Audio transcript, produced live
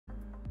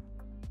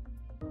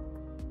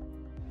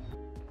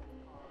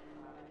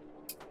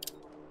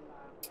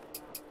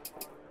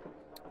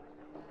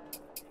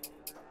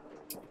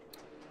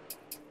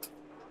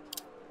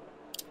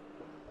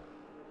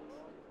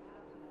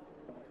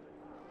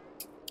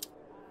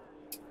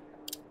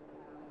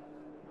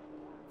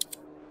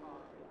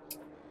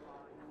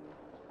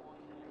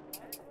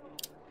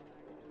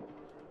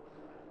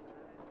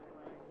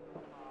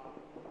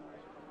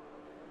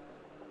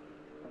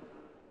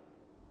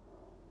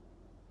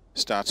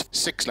Starts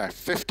 6 left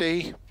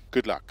 50.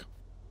 Good luck.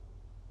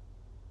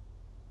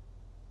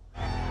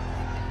 5,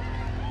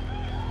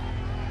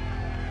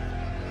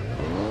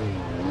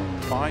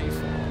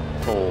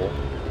 4,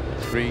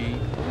 3, 2, 1,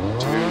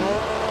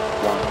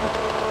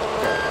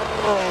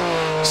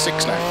 go.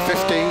 6 left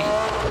 50.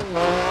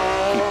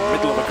 Keep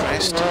middle of a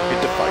crest,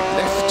 into 5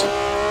 left.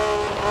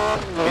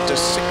 Into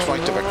 6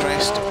 right of a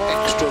crest,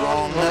 extra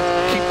long.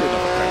 Keep middle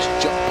of a crest,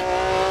 jump.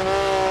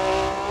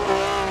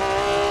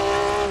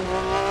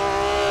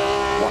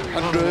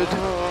 100,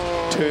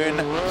 turn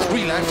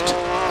 3 left,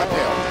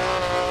 uphill.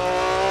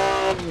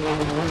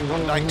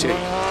 90,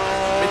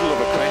 middle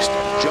of a crest,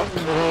 jump,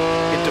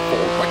 into 4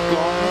 right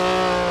long.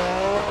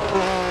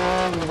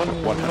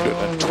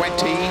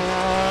 120,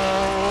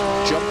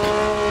 jump,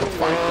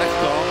 5 left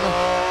long,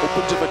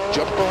 opens of a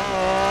jump.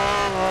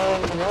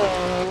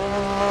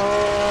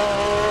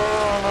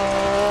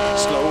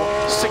 Slow,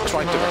 6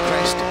 right of a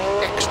crest,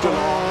 extra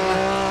long,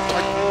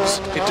 tightens,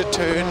 into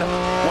turn,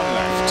 1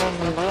 left.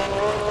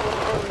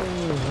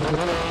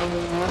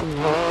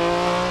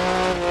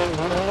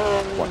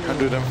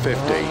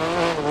 150.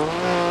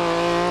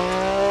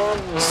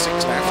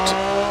 6 left.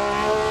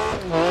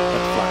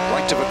 And flat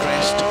right of a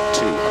crest,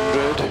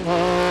 200.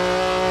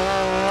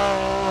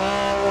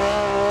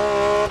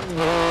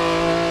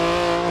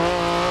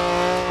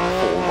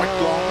 4 right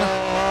long,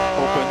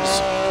 opens,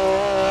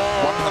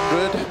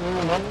 100.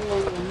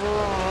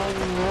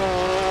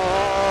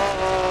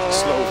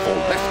 Slow 4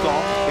 left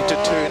long, into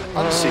turn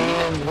unseen,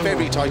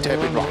 very tight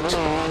hairpin right.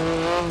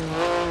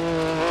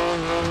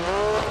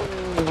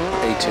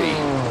 80,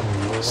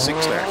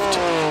 6 left,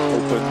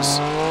 opens,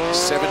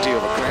 70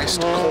 over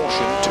crest,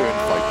 caution, turn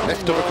 5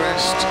 left over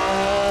crest,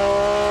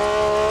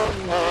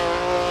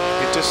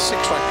 into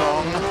 6 right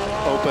long,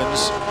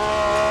 opens,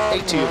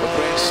 80 over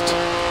crest,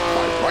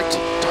 5 right,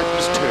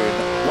 tightens, turn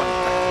 1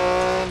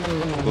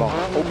 left, long,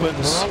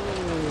 opens,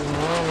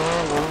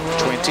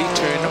 20,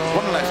 turn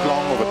 1 left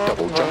long over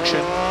double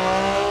junction,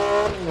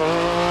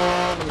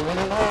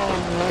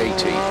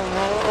 80,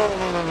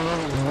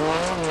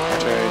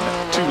 turn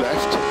 2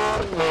 left,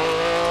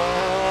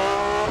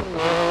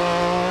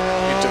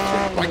 into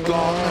 3 right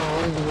long,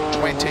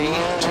 20,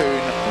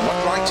 turn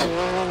 1 right,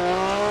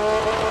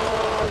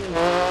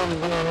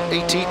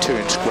 80,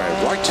 turn square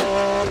right,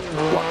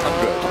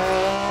 100.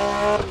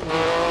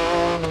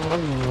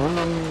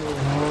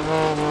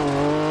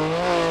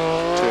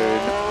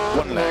 Turn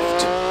 1 left,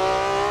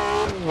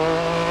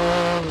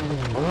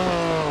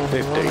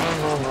 50,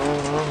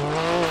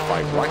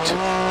 5 right,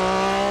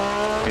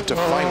 into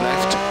 5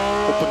 left,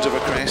 opens of a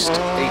crest, 80,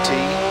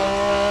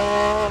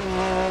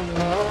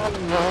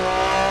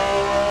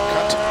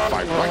 cut,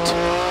 5 right,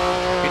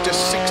 into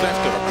 6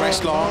 left of a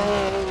crest long,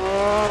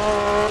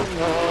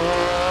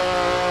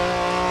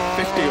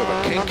 50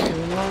 over kink,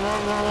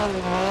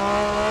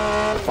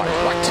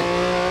 5 right,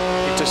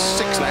 into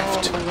 6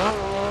 left,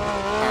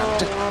 and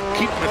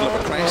keep middle of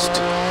a crest,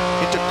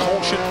 into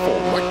caution, 4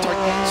 right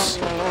tightens,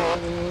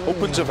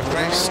 opens of a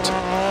crest,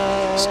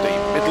 stay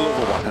middle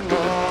over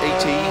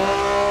 180,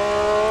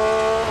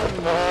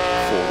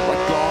 4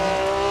 right long,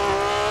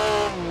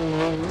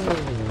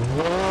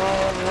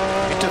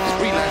 into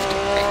 3 left,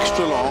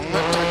 extra long,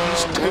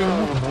 tightens 2,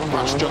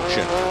 past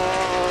junction,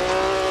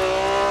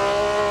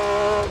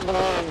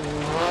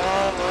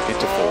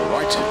 into 4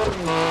 right,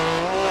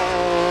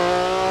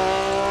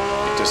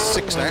 into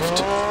 6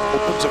 left,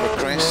 opens of a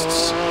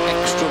crests,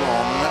 extra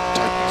long,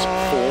 tightens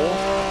 4,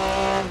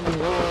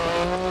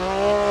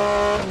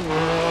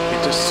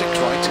 into 6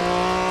 right,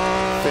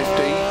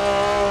 50,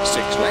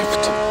 6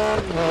 left,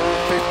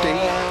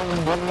 50,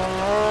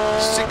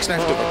 6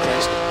 left of a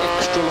crest,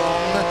 extra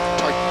long,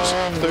 tightens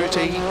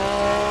 30,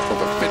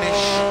 over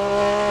finish,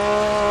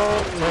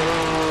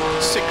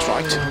 6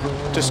 right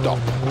to stop.